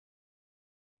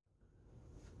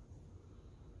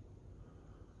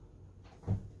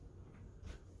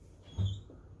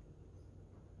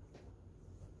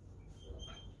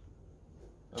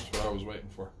was waiting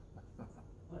for.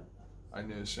 What? I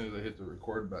knew as soon as I hit the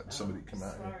record button, somebody come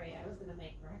out here. Sorry, I was going to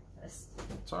make breakfast.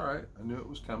 It's all right. I knew it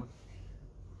was coming.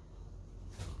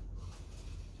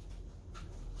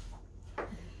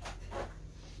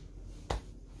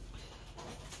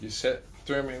 You sat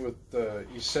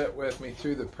with me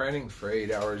through the printing for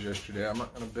 8 hours yesterday. I'm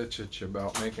not going to bitch at you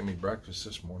about making me breakfast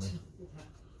this morning.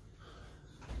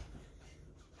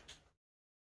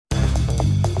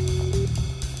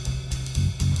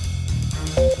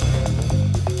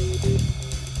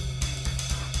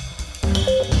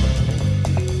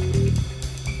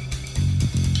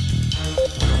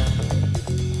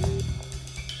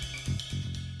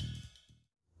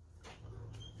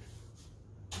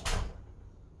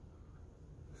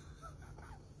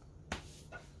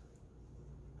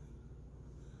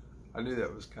 I knew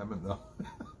that was coming though.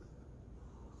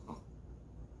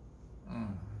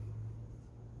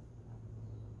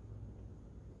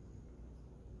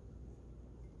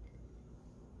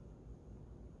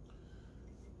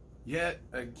 Yet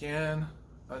again,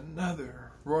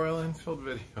 another Royal Enfield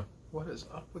video. What is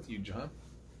up with you, John?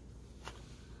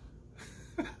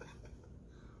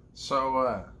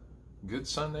 So, good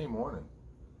Sunday morning.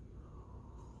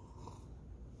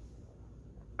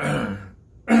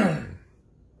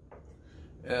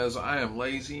 As I am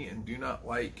lazy and do not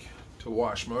like to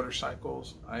wash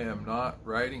motorcycles, I am not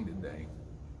riding today.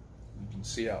 You can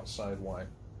see outside why.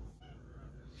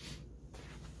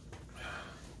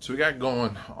 So we got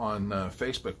going on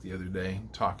Facebook the other day,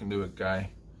 talking to a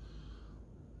guy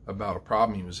about a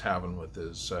problem he was having with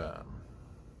his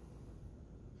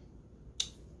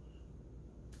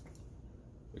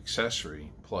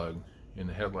accessory plug in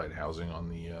the headlight housing on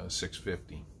the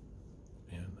 650,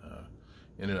 and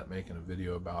ended up making a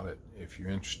video about it. If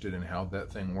you're interested in how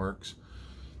that thing works,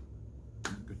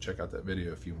 go check out that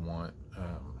video if you want.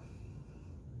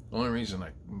 The only reason I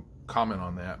comment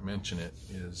on that, mention it,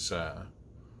 is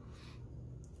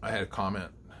I had a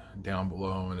comment down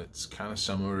below, and it's kind of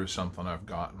similar to something I've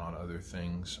gotten on other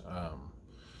things.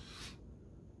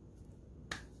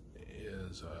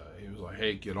 He was like,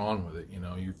 hey, get on with it. You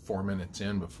know, you're 4 minutes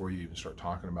in before you even start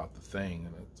talking about the thing.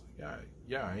 And it's like,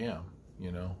 yeah, I am.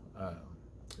 You know,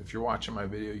 if you're watching my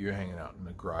video, you're hanging out in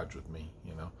the garage with me.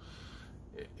 You know,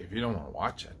 if you don't want to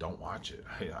watch it, don't watch it.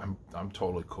 I'm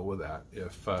totally cool with that.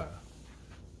 If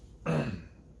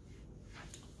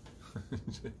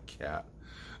cat,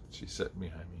 she's sitting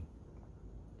behind me.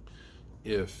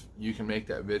 If you can make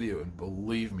that video, and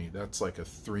believe me, that's like a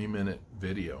 3-minute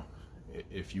video.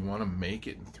 If you want to make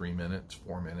it in 3 minutes,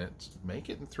 4 minutes, make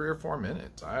it in 3 or 4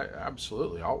 minutes.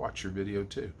 I'll watch your video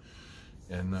too,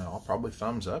 and I'll probably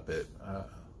thumbs up it.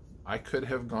 I could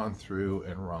have gone through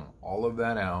and wrung all of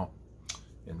that out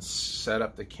and set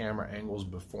up the camera angles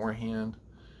beforehand,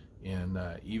 and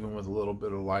even with a little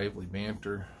bit of lively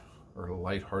banter or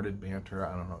lighthearted banter,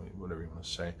 I don't know, whatever you want to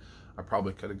say, I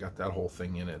probably could have got that whole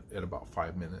thing in at about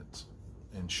 5 minutes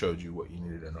and showed you what you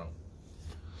needed to know.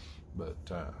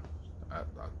 But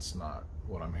that's not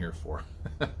what I'm here for.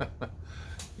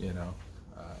 You know,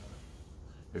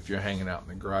 if you're hanging out in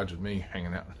the garage with me,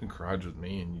 hanging out in the garage with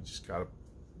me, and you just gotta,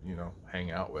 you know,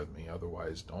 hang out with me.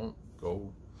 Otherwise, don't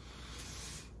go.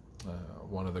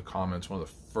 One of the comments, one of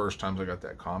the first times I got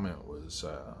that comment was,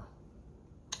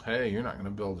 hey, you're not going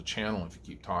to build a channel if you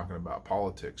keep talking about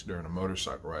politics during a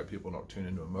motorcycle ride. People don't tune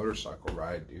into a motorcycle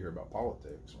ride to hear about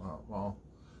politics. Well,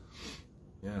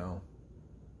 you know,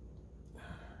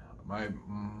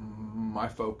 my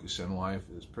focus in life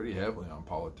is pretty heavily on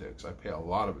politics. I pay a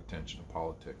lot of attention to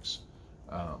politics,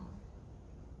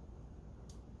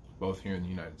 both here in the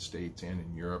United States and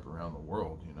in Europe, around the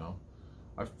world. You know,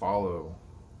 I follow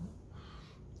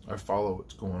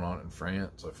what's going on in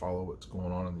France. I follow what's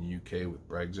going on in the UK with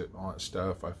Brexit and all that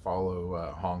stuff. I follow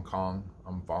Hong Kong.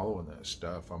 I'm following that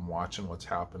stuff. I'm watching what's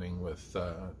happening with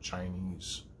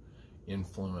Chinese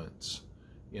influence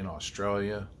in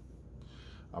Australia.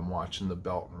 I'm watching the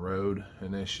Belt and Road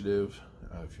Initiative.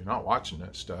 If you're not watching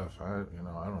that stuff, I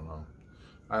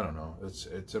don't know.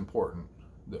 It's important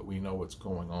that we know what's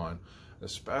going on,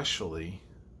 especially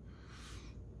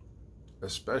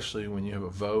when you have a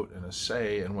vote and a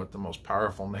say in what the most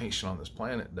powerful nation on this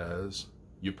planet does.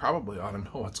 You probably ought to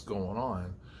know what's going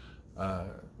on.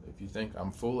 If you think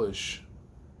I'm foolish,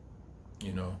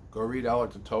 you know, go read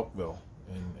Alec de Tocqueville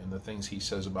and the things he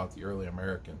says about the early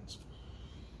Americans.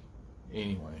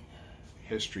 Anyway,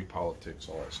 history, politics,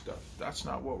 all that stuff. That's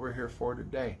not what we're here for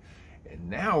today. And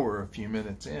now we're a few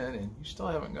minutes in, and you still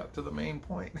haven't got to the main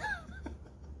point.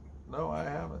 No, I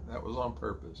haven't. That was on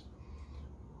purpose.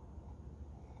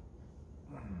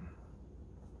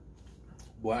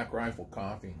 Black Rifle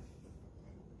Coffee.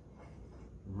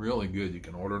 really good. You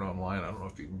can order it online. I don't know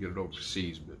if you can get it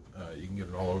overseas, but you can get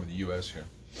it all over the U.S. here.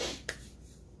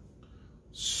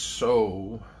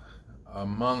 So,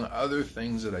 among other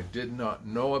things that I did not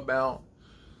know about,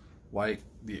 like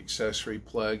the accessory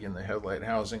plug in the headlight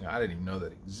housing, I didn't even know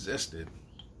that existed.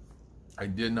 I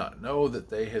did not know that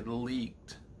they had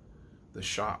leaked the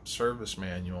shop service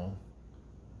manual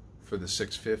for the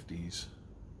 650s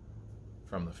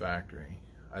from the factory.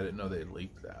 I didn't know they had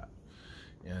leaked that.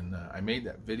 And I made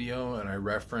that video, and I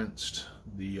referenced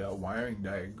the wiring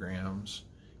diagrams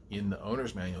in the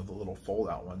owner's manual, the little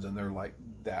fold-out ones, and they're like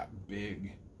that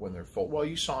big when they're fold. Well,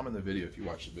 you saw them in the video if you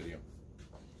watched the video.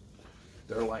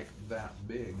 They're like that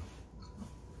big.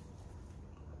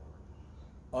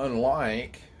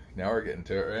 Unlike, now we're getting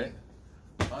to it, right?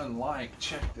 Unlike,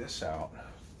 check this out.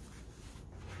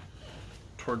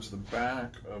 Towards the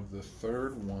back of the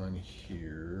third one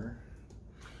here,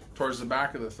 towards the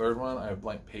back of the third one, I have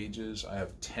blank pages. I have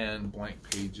 10 blank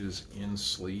pages in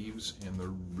sleeves, and the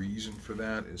reason for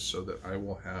that is so that I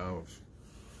will have,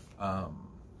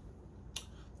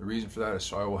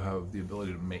 the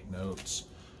ability to make notes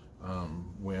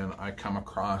when I come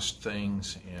across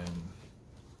things.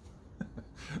 And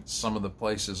some of the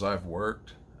places I've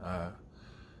worked,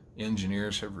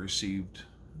 engineers have received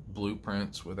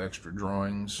blueprints with extra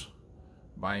drawings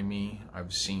by me.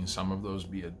 I've seen some of those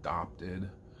be adopted.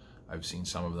 I've seen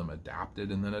some of them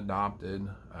adapted and then adopted.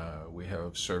 We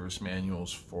have service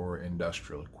manuals for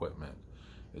industrial equipment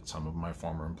at some of my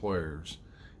former employers.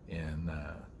 And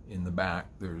in the back,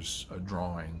 there's a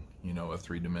drawing, you know, a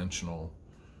three-dimensional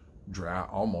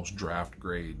almost draft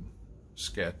grade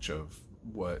sketch of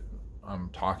what I'm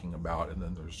talking about. And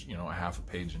then there's, you know, a half a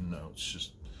page in notes.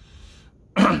 Just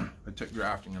I took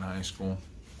drafting in high school.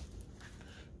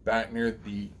 Back near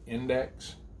the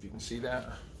index, if you can see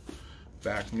that,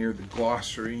 back near the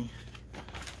glossary,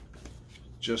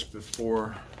 just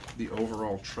before the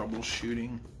overall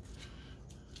troubleshooting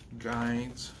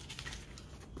guides.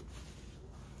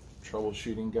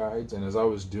 And as I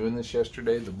was doing this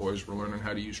yesterday, the boys were learning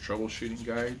how to use troubleshooting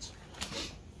guides.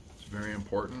 It's very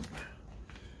important.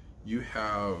 You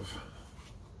have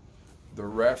the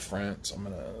reference. I'm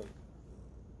going to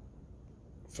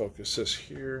focus this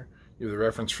here. You have the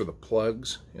reference for the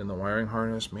plugs in the wiring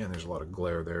harness. Man, there's a lot of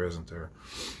glare there, isn't there?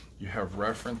 You have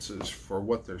references for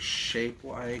what they're shaped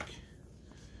like.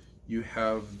 You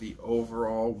have the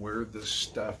overall where this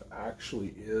stuff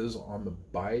actually is on the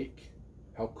bike.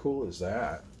 How cool is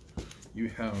that? You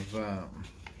have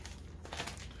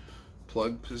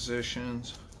plug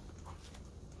positions.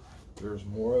 There's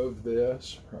more of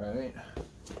this, right?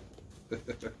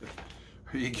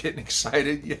 Are you getting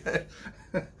excited yet?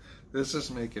 This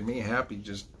is making me happy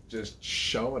just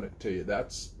showing it to you.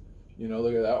 That's, you know,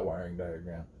 look at that wiring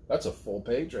diagram. That's a full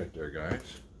page right there, guys.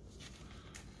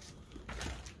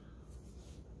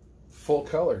 Full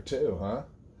color too, huh?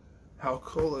 How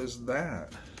cool is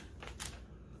that?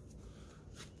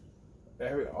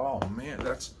 Oh man,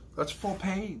 that's full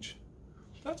page.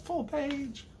 That's full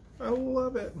page. I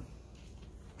love it.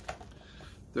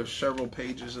 There's several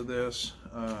pages of this,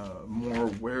 more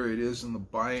where it is in the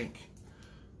bike.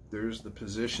 There's the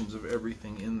positions of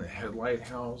everything in the headlight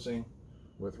housing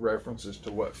with references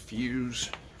to what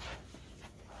fuse.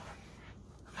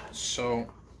 So,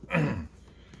 in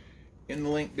the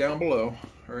link down below,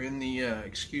 or in the,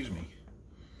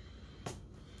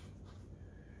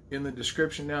 in the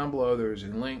description down below, there's a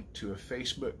link to a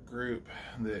Facebook group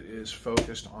that is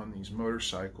focused on these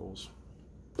motorcycles.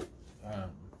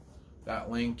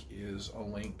 That link is a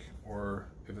link, or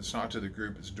if it's not to the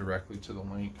group, it's directly to the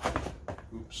link.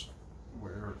 Oops,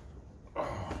 where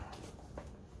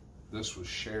this was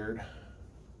shared.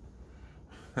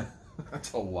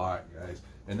 That's a lot, guys.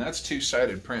 And that's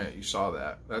two-sided print. You saw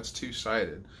that. That's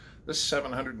two-sided. This is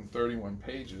 731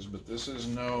 pages, but this is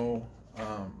no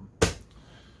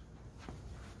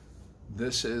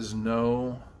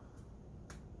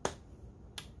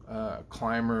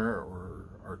Climber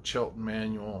or Chilton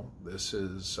manual. This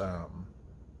is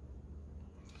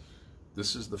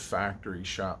the factory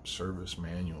shop service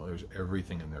manual. There's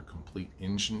everything in there. Complete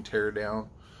engine teardown,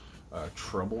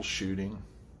 troubleshooting.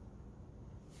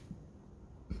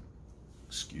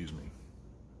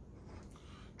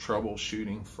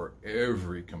 Troubleshooting for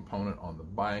every component on the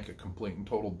bike, a complete and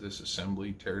total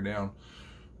disassembly, teardown,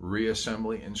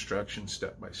 reassembly instructions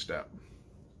step by step.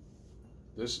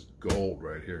 This is gold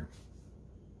right here.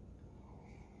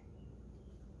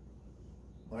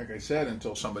 Like I said,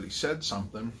 until somebody said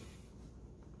something,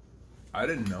 I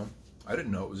didn't know. I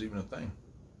didn't know it was even a thing.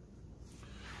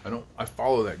 I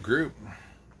follow that group.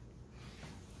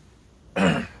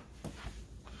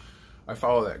 I I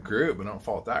follow that group, but I don't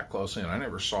follow it that closely, and I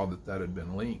never saw that had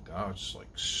been leaked. I was just like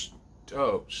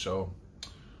stoked. So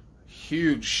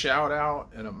huge shout out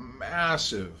and a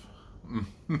massive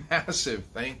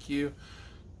thank you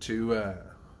to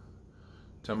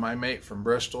my mate from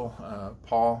Bristol,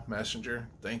 Paul Messenger.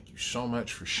 Thank you so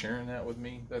much for sharing that with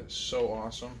me. That is so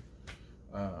awesome.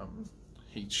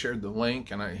 He shared the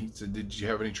link, and he said, "Did you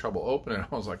have any trouble opening it?"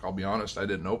 I was like, "I'll be honest, I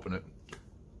didn't open it.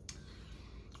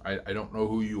 I don't know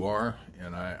who you are,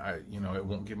 and I it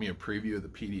won't give me a preview of the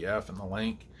PDF and the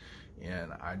link,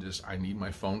 and I need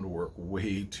my phone to work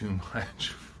way too much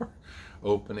for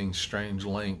opening strange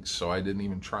links, so I didn't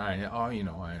even try.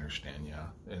 Oh, I understand, yeah,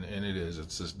 and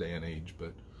it's this day and age,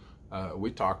 but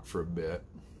we talked for a bit,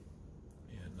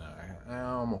 and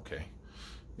I'm okay.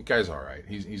 The guy's all right.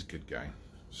 He's a good guy,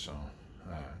 so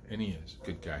and he is a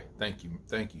good guy. Thank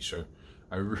you, sir.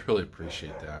 I really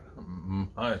appreciate that.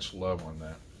 Much love on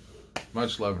that.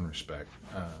 Much love and respect.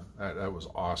 That was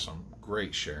awesome.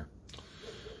 Great share.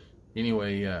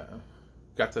 Anyway,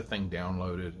 got the thing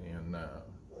downloaded, and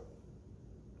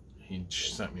he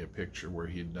sent me a picture where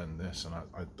he had done this, and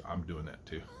I'm doing that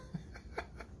too.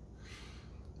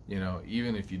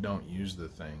 Even if you don't use the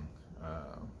thing.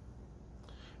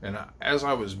 And as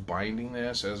I was binding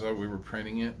this, we were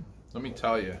printing it, let me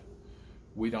tell you,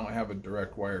 we don't have a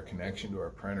direct wire connection to our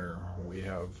printer. We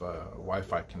have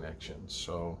Wi-Fi connections.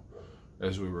 So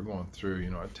as we were going through,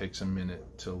 it takes a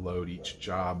minute to load each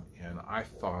job, and I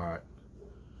thought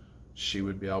she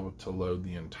would be able to load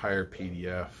the entire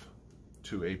PDF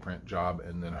to a print job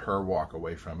and then her walk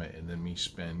away from it, and then me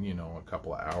spend a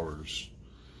couple of hours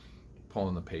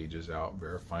pulling the pages out,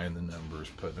 verifying the numbers,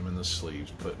 putting them in the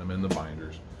sleeves, putting them in the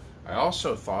binders. I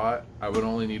also thought I would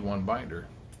only need one binder.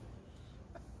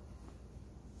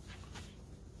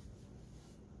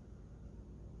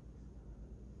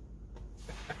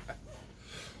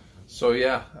 So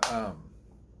yeah,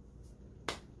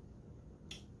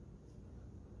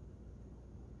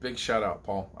 big shout out,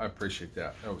 Paul. I appreciate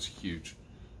that. That was huge.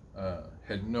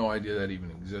 Had no idea that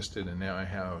even existed, and now I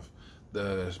have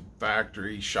the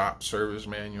factory shop service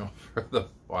manual for the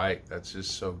bike. That's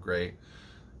just so great.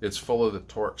 It's full of the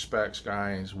torque specs,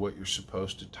 guys. What you're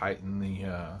supposed to tighten the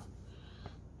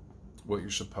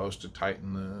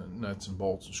nuts and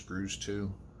bolts and screws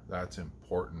to. That's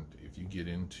important if you get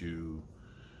into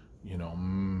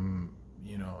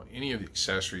any of the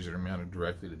accessories that are mounted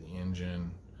directly to the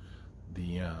engine.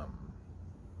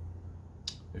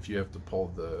 If you have to pull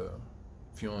the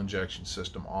fuel injection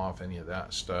system off, any of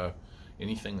that stuff,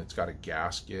 anything that's got a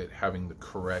gasket, having the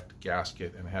correct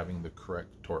gasket and having the correct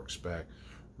torque spec,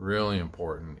 really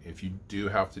important. If you do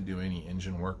have to do any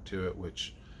engine work to it,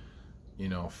 which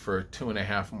for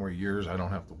 2.5 more years I don't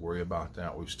have to worry about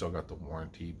that. We've still got the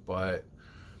warranty. But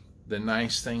the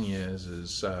nice thing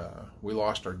is we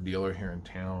lost our dealer here in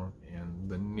town, and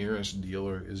the nearest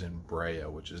dealer is in Brea,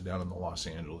 which is down in the Los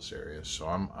Angeles area. So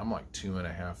I'm like 2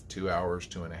 hours.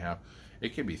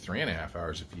 It could be 3.5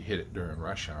 hours if you hit it during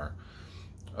rush hour,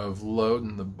 of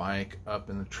loading the bike up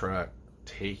in the truck,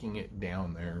 taking it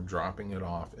down there, dropping it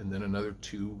off, and then another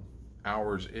 2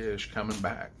 hours-ish coming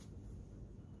back.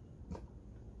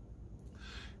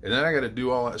 And then I got to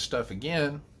do all that stuff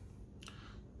again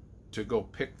to go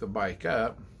pick the bike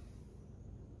up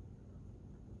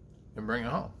and bring it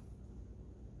home.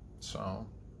 So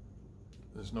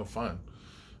it's no fun.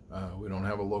 We don't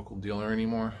have a local dealer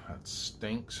anymore. That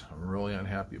stinks. I'm really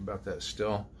unhappy about that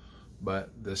still, but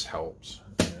this helps.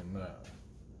 And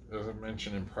as I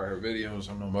mentioned in prior videos,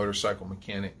 I'm no motorcycle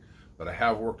mechanic, but I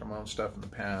have worked on my own stuff in the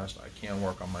past. I can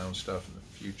work on my own stuff in the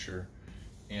future.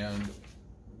 And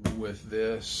with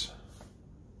this,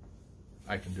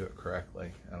 I can do it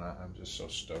correctly, and I'm just so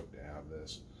stoked to have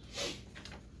this.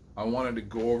 I wanted to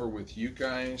go over with you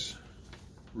guys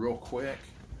real quick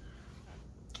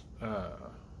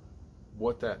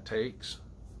what that takes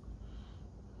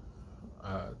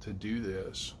to do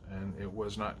this, and it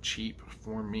was not cheap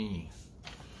for me.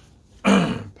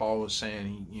 Paul was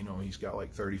saying he's got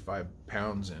like 35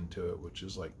 pounds into it, which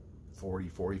is like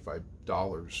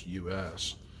 $45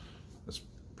 US. That's a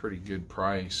pretty good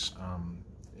price.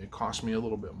 It cost me a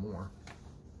little bit more.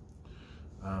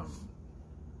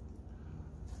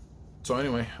 So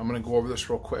anyway, I'm going to go over this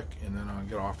real quick, and then I'll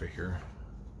get off of here.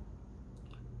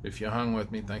 If you hung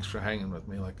with me, thanks for hanging with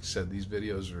me. Like I said, these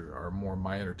videos are more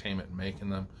my entertainment in making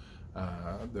them.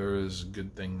 There is a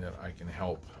good thing that I can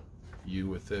help you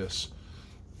with this.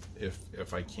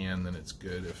 If I can, then it's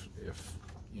good. If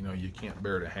you can't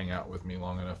bear to hang out with me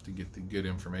long enough to get the good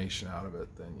information out of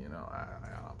it, then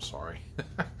I'm sorry.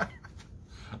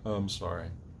 I'm sorry.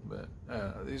 But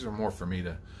these are more for me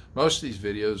to, most of these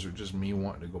videos are just me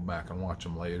wanting to go back and watch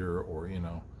them later, or, you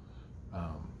know,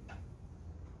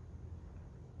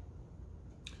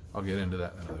 I'll get into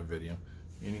that in another video.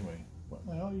 Anyway, what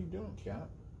the hell are you doing, cat?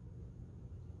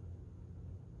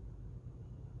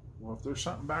 Well, if there's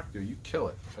something back there, you kill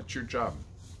it. That's your job.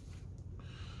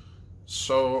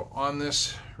 So on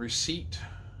this receipt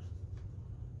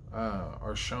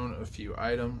are shown a few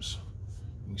items.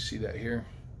 You can see that here.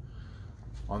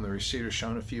 On the receipt are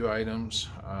shown a few items.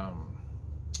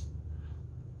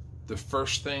 The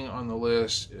first thing on the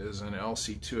list is an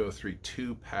LC203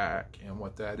 2-pack, and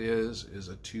what that is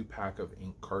a 2-pack of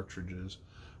ink cartridges.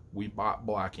 We bought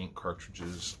black ink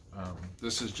cartridges.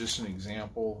 This is just an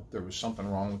example. There was something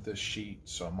wrong with this sheet,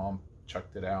 so Mom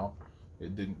checked it out.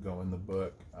 It didn't go in the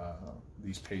book.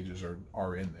 These pages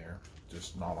are in there,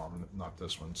 just not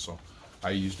this one. So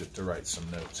I used it to write some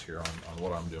notes here on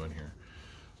what I'm doing here.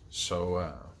 So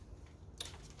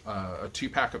a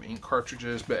 2-pack of ink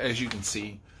cartridges, but as you can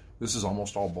see, this is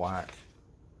almost all black.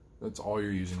 That's all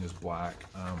you're using is black.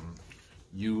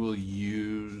 You will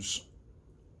use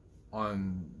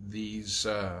on these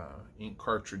ink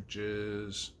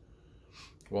cartridges,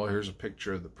 well, here's a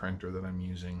picture of the printer that I'm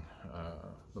using,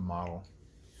 the model.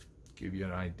 Give you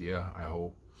an idea, I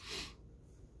hope.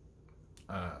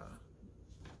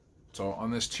 So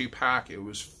on this 2-pack, it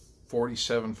was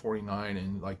 $47.49,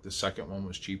 and like the second one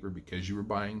was cheaper because you were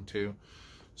buying 2.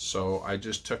 So I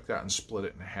just took that and split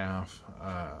it in half.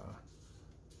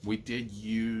 We did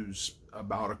use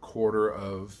about a quarter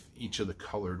of each of the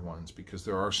colored ones because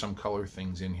there are some color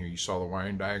things in here. You saw the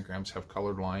wiring diagrams have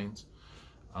colored lines.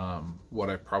 What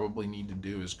I probably need to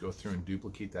do is go through and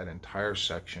duplicate that entire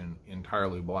section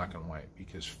entirely black and white,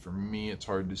 because for me it's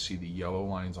hard to see the yellow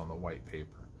lines on the white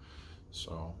paper.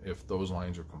 So if those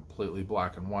lines are completely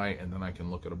black and white, and then I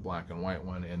can look at a black and white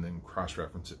one and then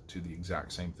cross-reference it to the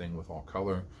exact same thing with all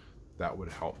color, that would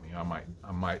help me. I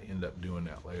might end up doing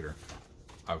that later.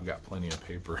 I've got plenty of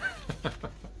paper.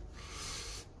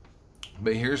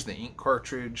 But here's the ink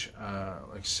cartridge.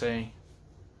 Like I say,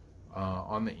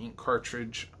 on the ink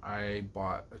cartridge, I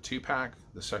bought a 2-pack.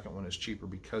 The second one is cheaper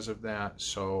because of that,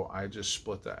 so I just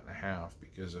split that in half,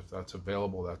 because if that's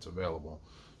available, that's available.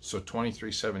 So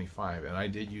 $23.75, and I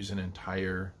did use an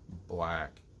entire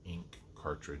black ink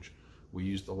cartridge. We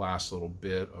used the last little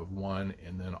bit of one,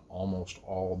 and then almost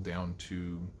all down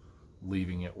to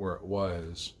leaving it where it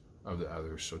was of the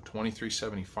others. So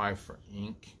 $23.75 for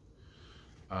ink.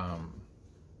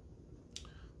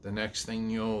 The next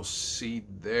thing you'll see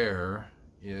there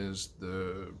is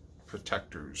the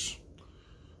protectors.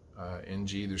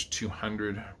 NG, there's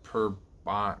 200 per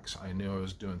box. I knew I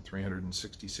was doing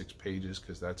 366 pages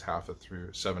because that's half of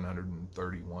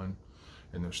 731,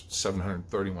 and there's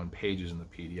 731 pages in the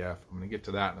PDF. I'm going to get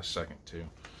to that in a second too.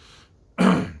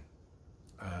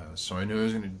 So I knew I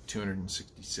was going to do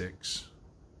 366,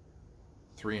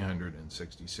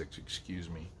 excuse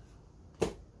me,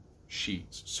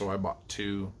 sheets. So I bought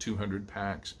 200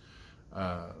 packs.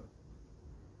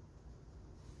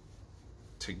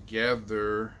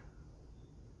 Together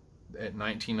at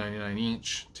 $19.99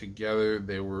 each. Together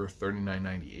they were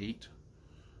 $39.98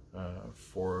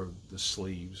 for the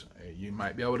sleeves. You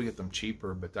might be able to get them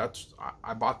cheaper, but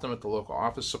I bought them at the local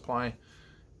office supply,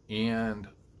 and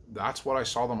that's what I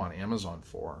saw them on Amazon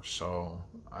for. So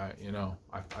I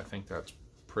think that's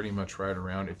pretty much right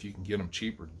around. If you can get them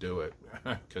cheaper, do it,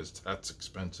 because that's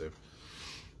expensive.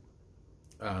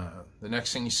 The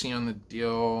next thing you see on the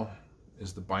deal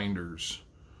is the binders.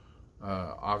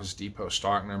 Office Depot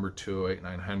stock number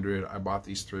 208900. I bought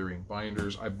these 3-ring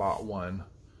binders. I bought one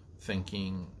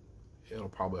thinking it'll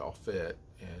probably all fit,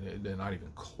 and it did not even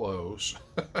close.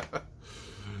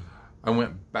 I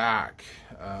went back.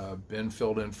 Ben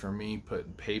filled in for me,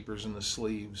 putting papers in the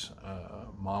sleeves.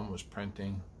 Mom was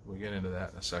printing. We'll get into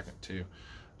that in a second too.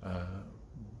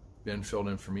 Ben filled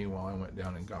in for me while I went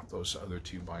down and got those other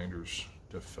 2 binders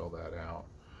to fill that out.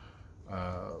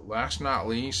 Last but not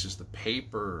least is the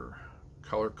paper,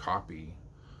 color copy,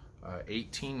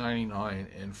 $18.99,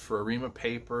 and for Arima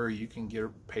paper you can get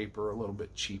paper a little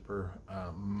bit cheaper.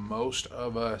 Most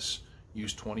of us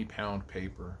use 20-pound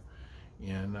paper,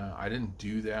 and I didn't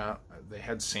do that. They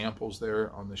had samples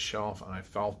there on the shelf, and I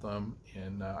felt them,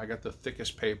 and I got the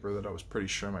thickest paper that I was pretty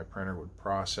sure my printer would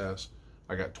process.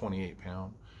 I got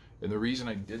 28-pound, and the reason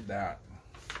I did that,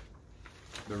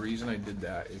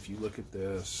 if you look at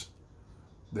this,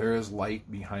 there is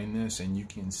light behind this, and you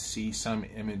can see some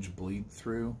image bleed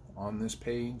through on this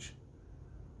page,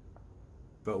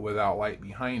 but without light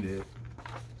behind it,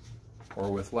 or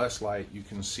with less light, you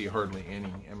can see hardly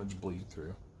any image bleed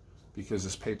through. because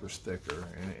this paper's thicker,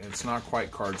 and it's not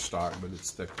quite cardstock, but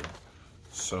it's thicker.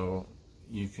 So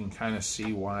you can kind of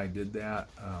see why I did that.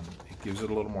 It gives it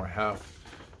a little more heft,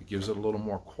 it gives it a little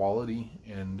more quality,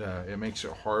 and it makes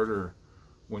it harder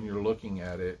when you're looking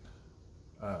at it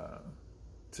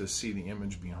to see the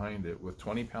image behind it. With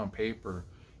 20-pound paper,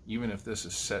 even if this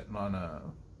is sitting on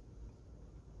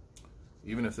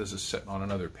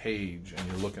another page and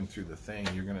you're looking through the thing,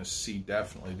 you're going to see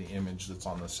definitely the image that's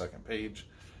on the second page.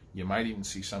 You might even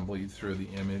see some bleed through the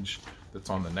image that's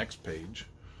on the next page.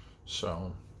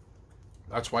 So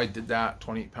that's why I did that.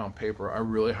 28-pound paper. I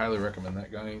really highly recommend that,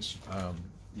 guys.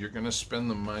 You're going to spend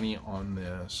the money on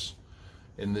this.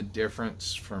 And the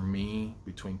difference for me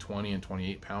between 20 and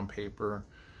 28-pound paper,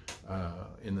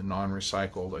 in the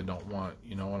non-recycled, I don't want,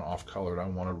 you know, an off-colored. I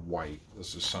wanted white.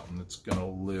 This is something that's going to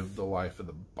live the life of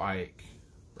the bike,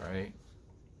 right?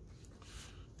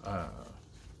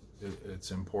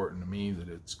 It's important to me that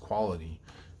it's quality.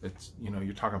 It's, you know,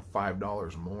 you're talking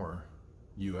 $5 more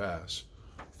US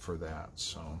for that.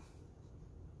 So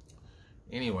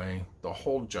anyway, the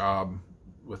whole job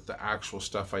with the actual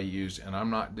stuff I used, and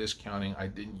I'm not discounting, I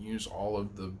didn't use all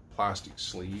of the plastic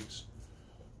sleeves.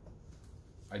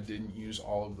 I didn't use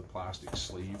all of the plastic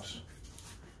sleeves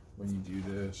when you do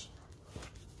this.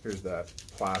 Here's that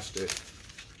plastic.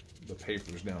 The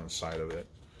paper's down the side of it.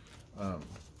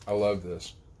 I love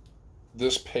this.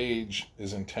 This page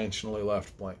is intentionally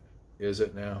left blank. Is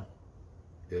it now?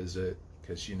 Is it?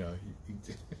 Because, you know,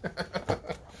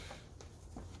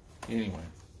 anyway.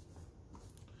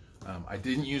 I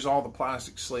didn't use all the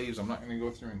plastic sleeves. I'm not going to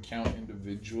go through and count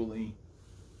individually,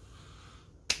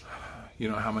 you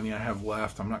know, how many I have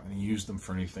left. I'm not going to use them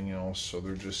for anything else, so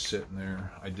they're just sitting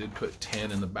there. I did put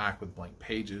 10 in the back with blank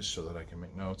pages so that I can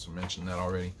make notes. I mentioned that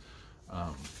already.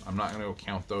 I'm not going to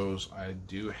count those. I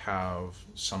do have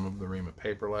some of the ream of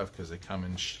paper left because they come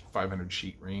in 500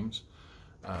 sheet reams.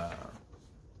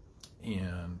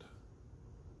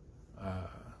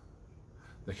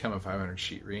 They come in 500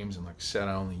 sheet reams, and like I said,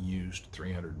 I only used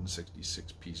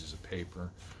 366 pieces of paper.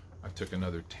 I took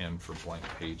another 10 for blank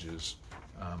pages.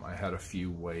 I had a few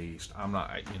waste. I'm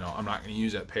not going to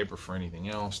use that paper for anything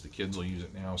else. The kids will use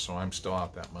it now, so I'm still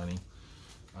out that money.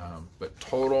 But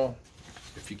total,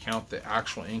 if you count the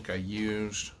actual ink I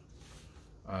used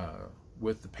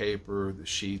with the paper, the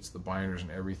sheets, the binders, and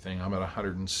everything, I'm at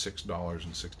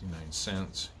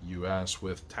 $106.69 US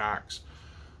with tax.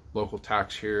 Local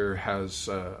tax here has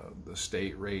the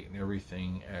state rate and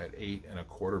everything at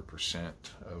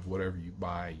 8.25% of whatever you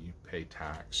buy, you pay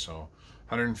tax. So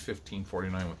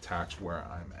 $115.49 with tax, where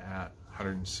I'm at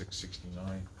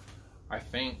 $106.69. I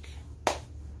think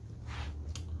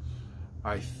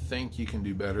you can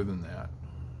do better than that.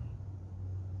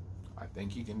 I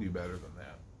think you can do better than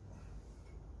that.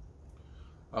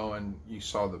 Oh, and you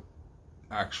saw the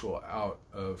actual out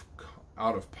of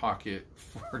pocket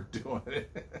for doing it.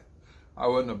 I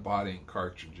wouldn't have bought ink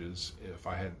cartridges if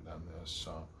I hadn't done this,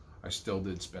 so I still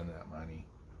did spend that money.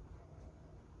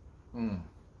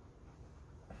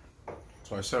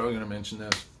 So I said I was going to mention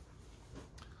this.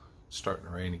 It's starting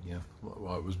to rain again.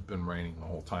 Well, it was been raining the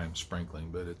whole time, sprinkling,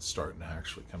 but it's starting to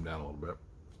actually come down a little bit.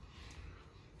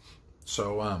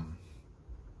 So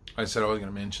I said I was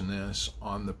going to mention this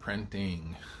on the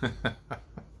printing.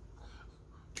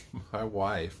 My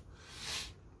wife,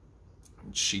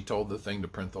 she told the thing to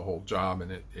print the whole job, and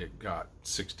it got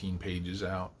 16 pages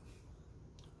out,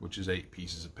 which is 8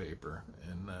 pieces of paper,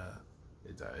 and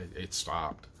it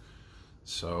stopped.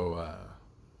 So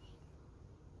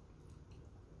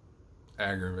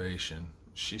aggravation.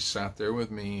 She sat there with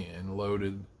me and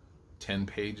loaded 10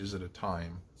 pages at a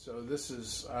time. So this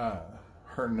is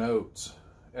her notes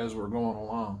as we're going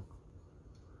along.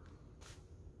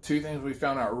 2 things we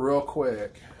found out real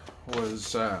quick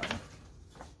was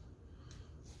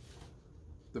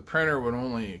the printer would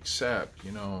only accept,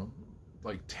 you know,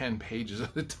 like 10 pages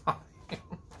at a time.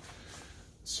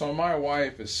 So my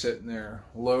wife is sitting there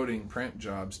loading print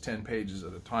jobs 10 pages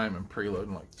at a time and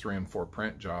preloading like 3 and 4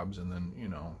 print jobs, and then, you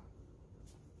know,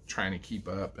 trying to keep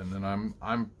up, and then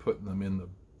I'm putting them in the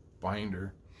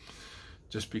binder,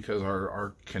 just because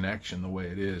our connection the way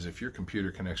it is. If your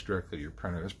computer connects directly to your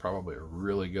printer, that's probably a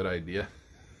really good idea.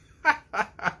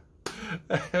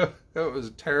 It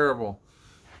was terrible.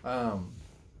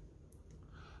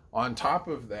 On top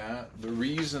of that, the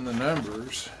reason the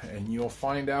numbers, and you'll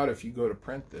find out if you go to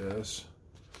print this,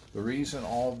 the reason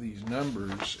all these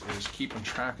numbers is keeping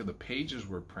track of the pages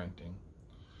we're printing.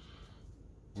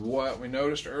 What we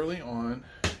noticed early on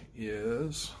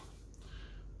is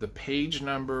the page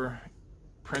number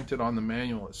printed on the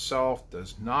manual itself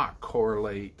does not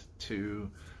correlate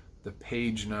to the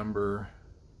page number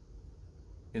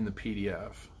in the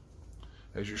PDF.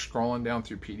 As you're scrolling down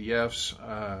through PDFs,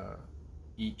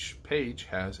 each page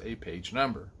has a page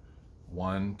number,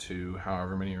 1, 2,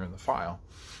 however many are in the file,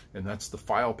 and that's the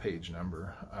file page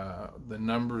number. The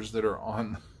numbers that are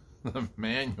on the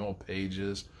manual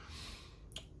pages,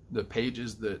 the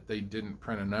pages that they didn't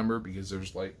print a number, because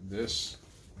there's like this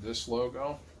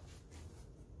logo,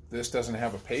 this doesn't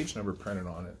have a page number printed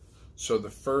on it. So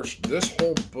this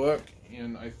whole book,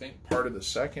 and I think part of the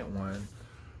second one,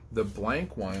 the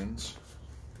blank ones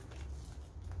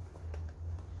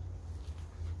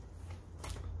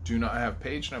do not have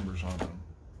page numbers on them.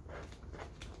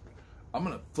 I'm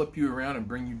going to flip you around and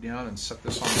bring you down and set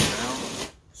this on the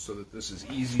ground so that this is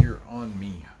easier on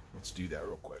me. Let's do that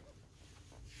real quick.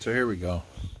 So here we go.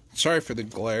 Sorry for the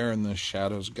glare and the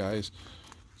shadows, guys.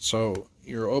 So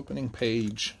your opening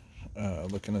page,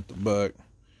 looking at the book,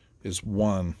 is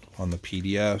 1 on the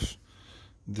PDF.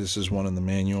 This is 1 in the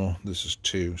manual. This is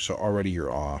 2. So already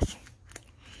you're off.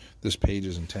 This page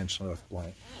is intentionally left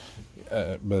blank.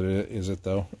 But is it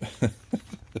though?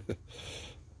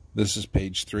 This is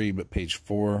page 3, but page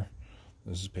 4.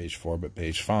 This is page 4, but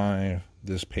page 5.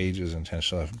 This page is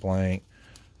intentionally left blank.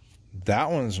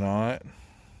 That one's not.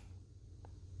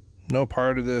 No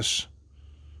part of this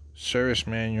service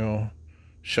manual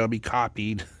shall be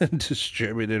copied,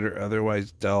 distributed, or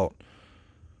otherwise dealt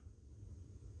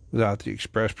without the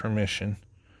express permission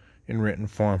in written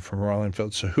form from Royal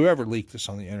Enfield. So whoever leaked this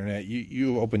on the internet,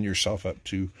 you open yourself up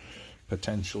to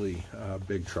potentially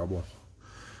big trouble.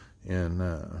 And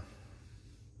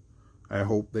I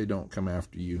hope they don't come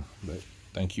after you, but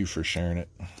thank you for sharing it.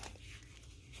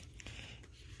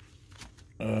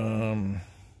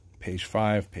 Page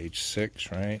 5, page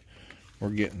 6, right? We're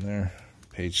getting there.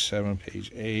 Page 7,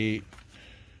 page 8,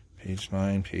 page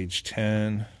 9, page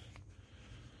 10.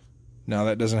 Now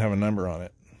that doesn't have a number on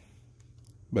it,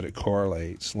 but it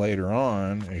correlates. Later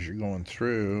on, as you're going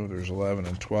through, there's 11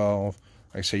 and 12.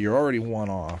 Like I say, you're already 1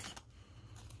 off.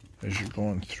 As you're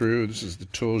going through, this is the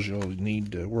tools you'll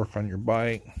need to work on your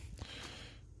bike.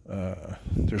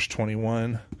 There's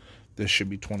 21. This should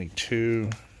be 22.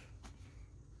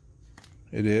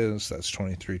 It is. That's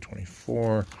 23,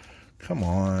 24. Come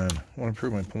on. I want to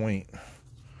prove my point.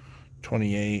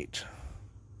 28.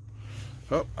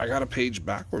 Oh, I got a page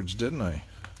backwards, didn't I?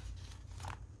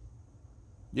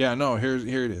 Yeah, no, here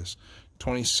it is.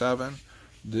 27.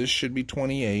 This should be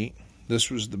 28. This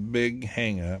was the big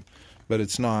hang-up, but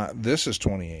it's not. This is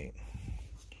 28.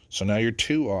 So now you're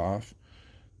 2 off.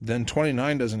 Then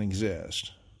 29 doesn't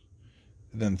exist.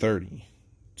 Then 30.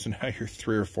 So now you're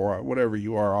 3 or 4, whatever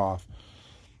you are off.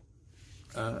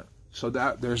 So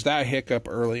there's that hiccup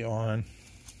early on.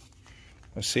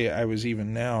 I see. I was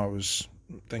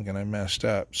thinking I messed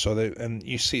up. So and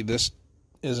you see this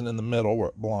isn't in the middle where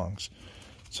it belongs.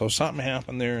 So something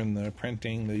happened there in the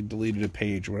printing. They deleted a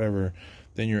page, whatever.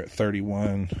 Then you're at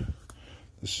 31.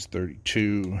 This is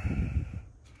 32. And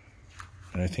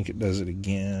I think it does it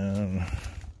again.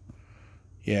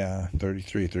 Yeah,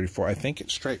 33, 34. I think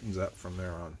it straightens up from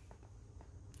there on.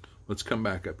 Let's come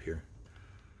back up here.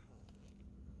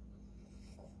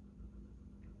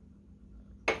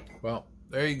 Well,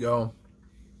 there you go.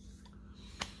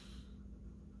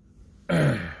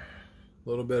 A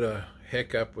little bit of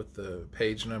hiccup with the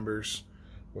page numbers.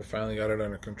 We finally got it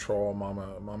under control.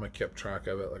 Mama kept track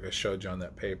of it, like I showed you on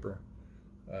that paper.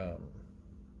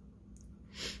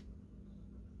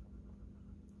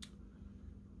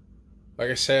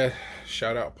 Like I said,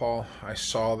 shout out Paul. I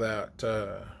saw that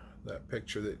that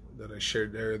picture that I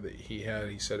shared there that he had.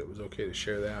 He said it was okay to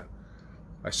share that.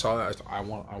 I saw that. I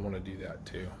want to do that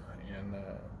too. And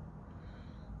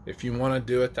if you want to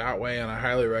do it that way, and I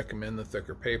highly recommend the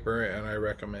thicker paper, and I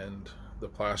recommend the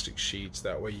plastic sheets.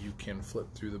 That way you can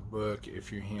flip through the book.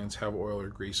 If your hands have oil or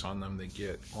grease on them, they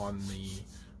get on the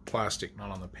plastic, not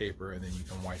on the paper, and then you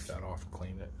can wipe that off and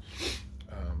clean it.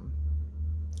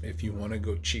 If you want to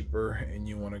go cheaper and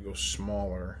you want to go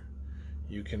smaller,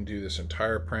 you can do this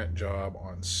entire print job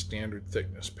on standard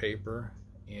thickness paper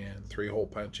and 3-hole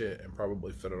punch it and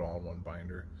probably fit it all in one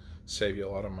binder. Save you a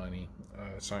lot of money.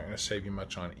 It's not going to save you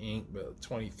much on ink, but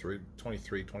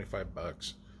 25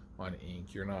 bucks on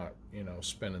ink. You're not,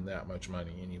 spending that much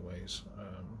money anyways.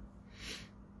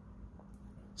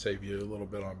 Save you a little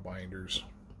bit on binders,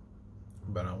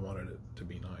 but I wanted it to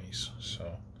be nice,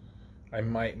 so I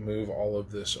might move all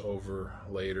of this over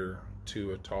later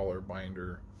to a taller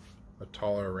binder, a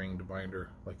taller ringed binder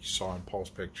like you saw in Paul's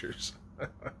pictures.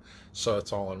 So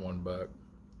it's all in one book.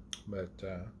 But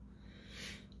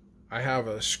I have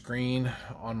a screen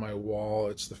on my wall.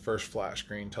 It's the first flat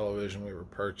screen television we ever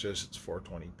purchased. It's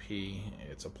 420p.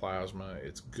 It's a plasma.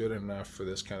 It's good enough for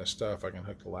this kind of stuff. I can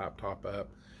hook the laptop up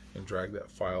and drag that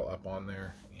file up on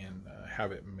there and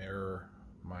have it mirror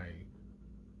my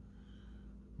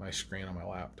screen on my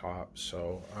laptop.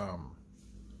 So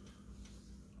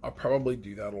I'll probably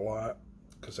do that a lot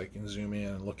because I can zoom in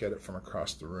and look at it from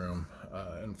across the room.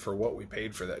 And for what we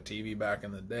paid for that TV back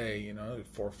in the day, you know,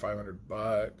 $400 or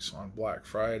 $500 on Black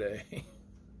Friday.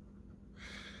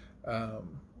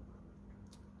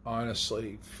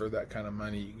 Honestly, for that kind of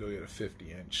money, you go get a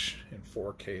 50-inch in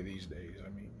 4K these days. I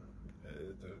mean,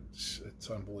 it's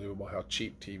unbelievable how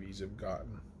cheap TVs have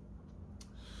gotten.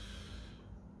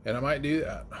 And I might do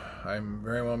that. I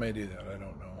very well may do that. I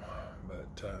don't know.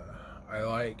 But I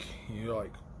like,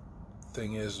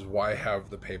 thing is, why have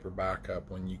the paper backup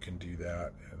when you can do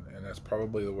that? And that's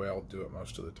probably the way I'll do it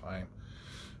most of the time,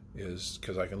 is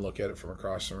because I can look at it from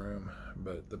across the room.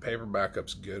 But the paper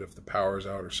backup's good. If the power's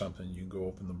out or something, you can go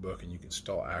open the book and you can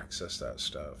still access that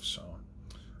stuff. So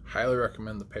highly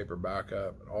recommend the paper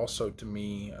backup. Also, to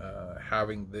me,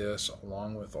 having this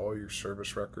along with all your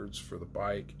service records for the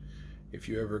bike, if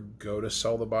you ever go to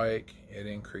sell the bike, it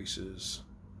increases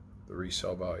the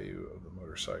resale value of the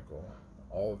motorcycle.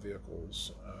 All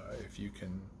vehicles, if you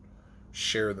can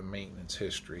share the maintenance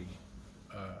history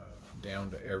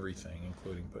down to everything,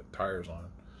 including put tires on.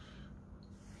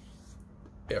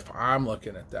 If I'm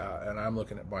looking at that and I'm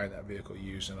looking at buying that vehicle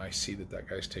used and I see that that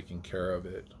guy's taking care of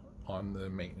it on the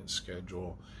maintenance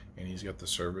schedule and he's got the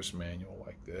service manual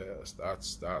like this,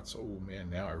 that's oh man,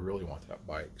 now I really want that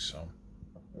bike. So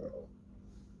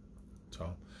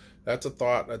that's a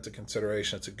thought, that's a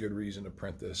consideration. It's a good reason to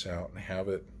print this out and have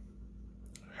it.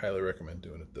 Highly recommend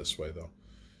doing it this way though.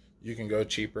 You can go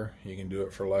cheaper, you can do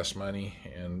it for less money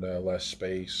and less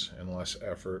space and less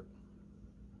effort,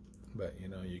 but you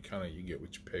know, you get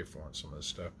what you pay for on some of this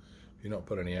stuff. If you don't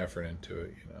put any effort into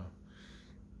it, you know,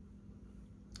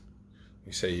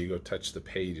 you say you go touch the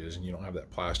pages and you don't have that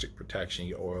plastic protection,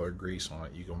 you get oil or grease on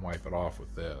it, you can wipe it off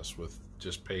with this. With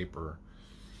just paper,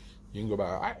 you can go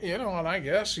back, you know, and I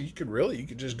guess you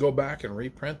could just go back and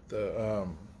reprint the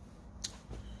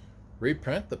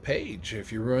page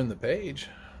if you ruin the page.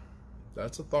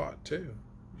 That's a thought too.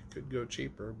 You could go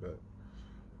cheaper, but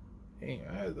hey,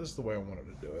 this is the way I wanted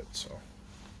to do it, so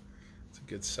it's a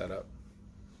good setup.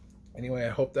 Anyway, I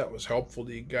hope that was helpful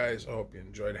to you guys. I hope you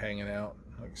enjoyed hanging out.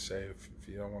 Like I say, if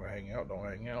you don't want to hang out, don't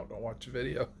hang out. Don't watch the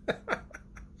video.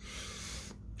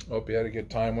 Hope you had a good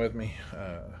time with me.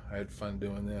 I had fun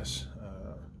doing this.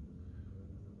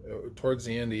 Towards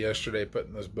the end of yesterday,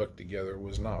 putting this book together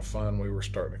was not fun. We were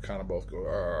starting to kind of both go,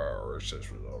 "Oh, I wish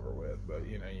this was over with." But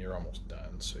you know, you're almost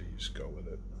done, so you just go with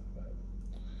it.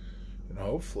 And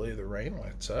hopefully the rain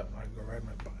lets up and I can go ride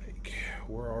my bike.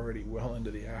 We're already well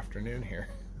into the afternoon here.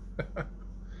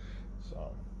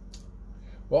 So,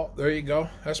 well, there you go.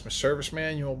 That's my service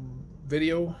manual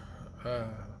video.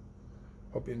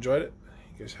 Hope you enjoyed it.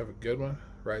 You guys have a good one.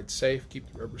 Ride safe.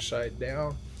 Keep the rubber side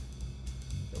down.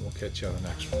 And we'll catch you on the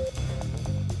next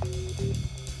one.